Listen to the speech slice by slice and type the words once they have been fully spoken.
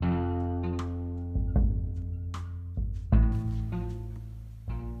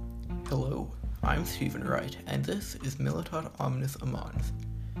I'm Stephen Wright, and this is Militat Omnis Amans,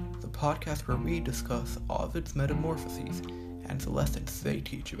 the podcast where we discuss Ovid's metamorphoses and the lessons they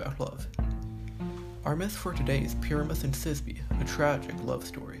teach about love. Our myth for today is Pyramus and Thisbe, a tragic love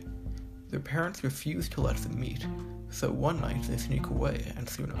story. Their parents refuse to let them meet, so one night they sneak away, and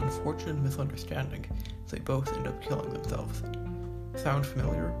through an unfortunate misunderstanding, they both end up killing themselves. Sound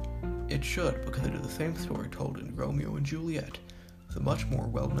familiar? It should, because it is the same story told in Romeo and Juliet, the much more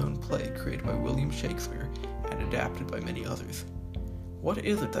well-known play created by William Shakespeare and adapted by many others. What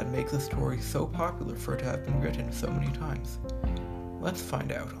is it that makes this story so popular for it to have been written so many times? Let's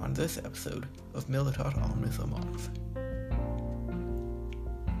find out on this episode of Militat Omnis Amans.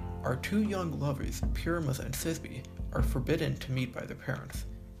 Our two young lovers, Pyramus and Thisbe, are forbidden to meet by their parents.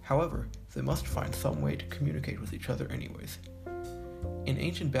 However, they must find some way to communicate with each other anyways. In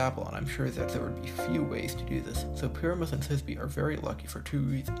ancient Babylon, I'm sure that there would be few ways to do this, so Pyramus and Thisbe are very lucky for two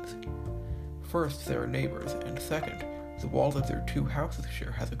reasons. First, they are neighbors, and second, the wall that their two houses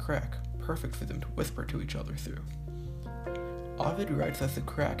share has a crack, perfect for them to whisper to each other through. Ovid writes that the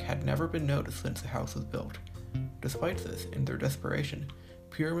crack had never been noticed since the house was built. Despite this, in their desperation,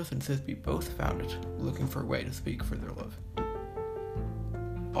 Pyramus and Thisbe both found it, looking for a way to speak for their love.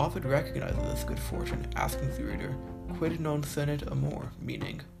 Ovid recognizes this good fortune, asking the reader, "Quid non senet amor?"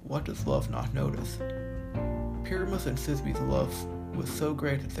 meaning, what does love not notice? Pyramus and Thisbe's love was so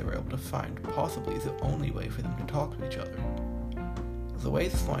great that they were able to find possibly the only way for them to talk to each other. The way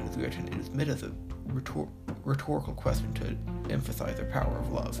this line is written is meant as a rhetorical question to emphasize their power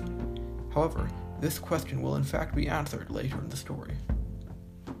of love. However, this question will in fact be answered later in the story.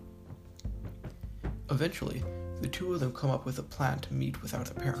 Eventually, the two of them come up with a plan to meet without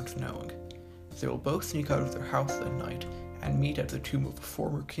their parents knowing. They will both sneak out of their house that night and meet at the tomb of the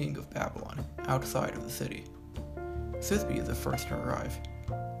former king of Babylon, outside of the city. Thisbe is the first to arrive.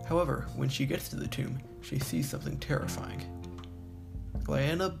 However, when she gets to the tomb, she sees something terrifying.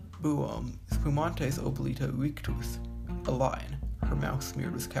 Laena buum spumantes oblita rictus, a lion, her mouth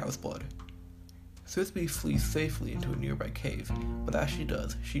smeared with cow's blood. Thisbe flees safely into a nearby cave, but as she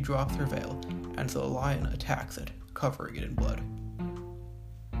does, she drops her veil, and the lion attacks it, covering it in blood.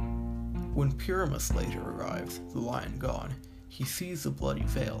 When Pyramus later arrives, the lion gone, he sees the bloody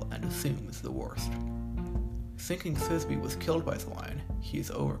veil and assumes the worst. Thinking Thisbe was killed by the lion, he is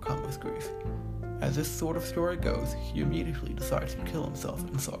overcome with grief. As this sort of story goes, he immediately decides to kill himself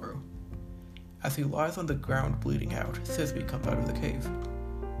in sorrow. As he lies on the ground bleeding out, Thisbe comes out of the cave.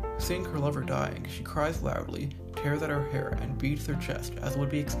 Seeing her lover dying, she cries loudly, tears at her hair, and beats her chest, as would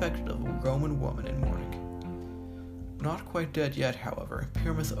be expected of a Roman woman in mourning. Not quite dead yet, however,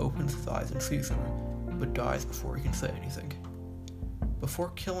 Pyramus opens his eyes and sees her, but dies before he can say anything.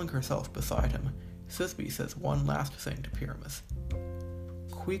 Before killing herself beside him, Thisbe says one last thing to Pyramus.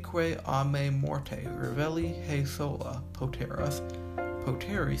 Quique a me morte reveli he sola poteras,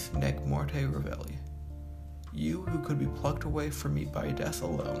 poteris nec morte reveli. You who could be plucked away from me by death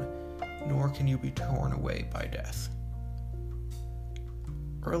alone, nor can you be torn away by death.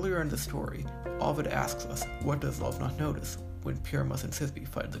 Earlier in the story, Ovid asks us, what does love not notice, when Pyramus and Thisbe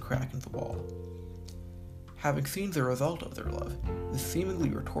find the crack in the wall? Having seen the result of their love, this seemingly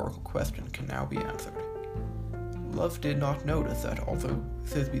rhetorical question can now be answered. Love did not notice that although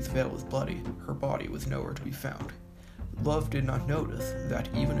Thisbe's veil was bloody, her body was nowhere to be found. Love did not notice that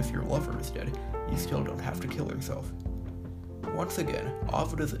even if your lover is dead, you still don't have to kill yourself. Once again,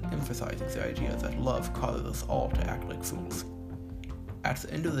 Ovid is emphasizing the idea that love causes us all to act like fools. At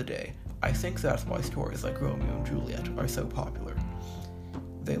the end of the day, I think that's why stories like Romeo and Juliet are so popular.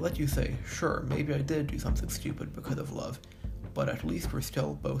 They let you say, sure, maybe I did do something stupid because of love, but at least we're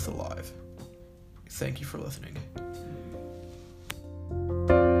still both alive. Thank you for listening.